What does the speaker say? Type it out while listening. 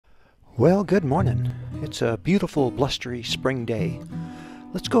Well, good morning. It's a beautiful, blustery spring day.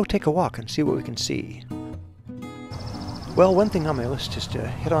 Let's go take a walk and see what we can see. Well, one thing on my list is to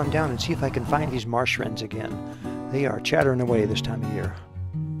head on down and see if I can find these marsh wrens again. They are chattering away this time of year.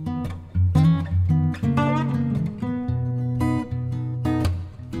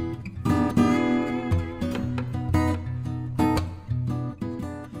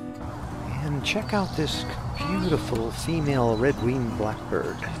 And check out this beautiful female red-winged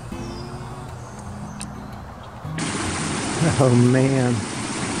blackbird. Oh man,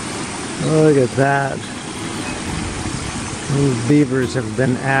 look at that. These beavers have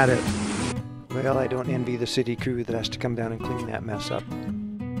been at it. Well, I don't envy the city crew that has to come down and clean that mess up.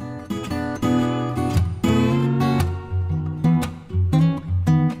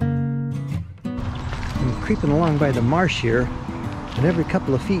 I'm creeping along by the marsh here, and every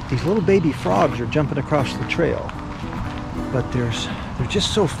couple of feet these little baby frogs are jumping across the trail. But they're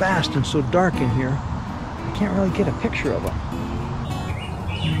just so fast and so dark in here, I can't really get a picture of them.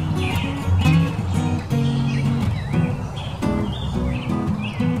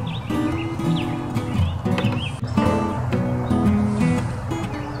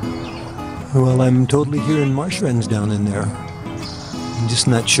 Well, I'm totally hearing marsh wrens down in there. I'm just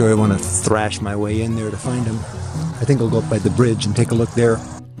not sure I want to thrash my way in there to find them. I think I'll go up by the bridge and take a look there.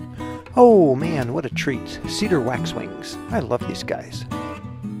 Oh man, what a treat. Cedar waxwings. I love these guys.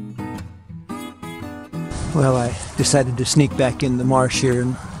 Well, I decided to sneak back in the marsh here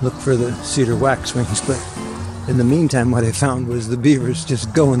and look for the cedar waxwings, but in the meantime what I found was the beavers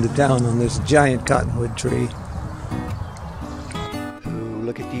just going to town on this giant cottonwood tree. Ooh,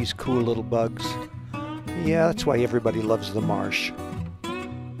 look at these cool little bugs. Yeah, that's why everybody loves the marsh.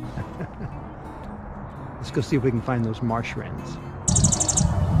 Let's go see if we can find those marsh wrens.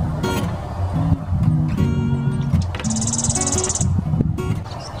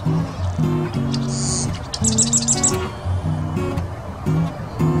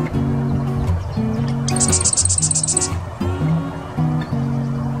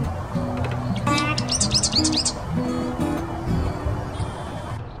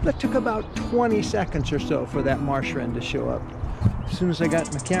 It took about 20 seconds or so for that marsh wren to show up. As soon as I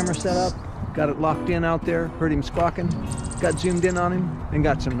got my camera set up, got it locked in out there, heard him squawking, got zoomed in on him, and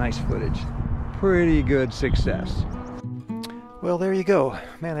got some nice footage. Pretty good success. Well, there you go.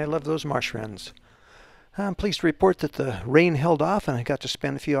 Man, I love those marsh wrens. I'm pleased to report that the rain held off and I got to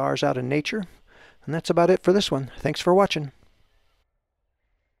spend a few hours out in nature. And that's about it for this one. Thanks for watching.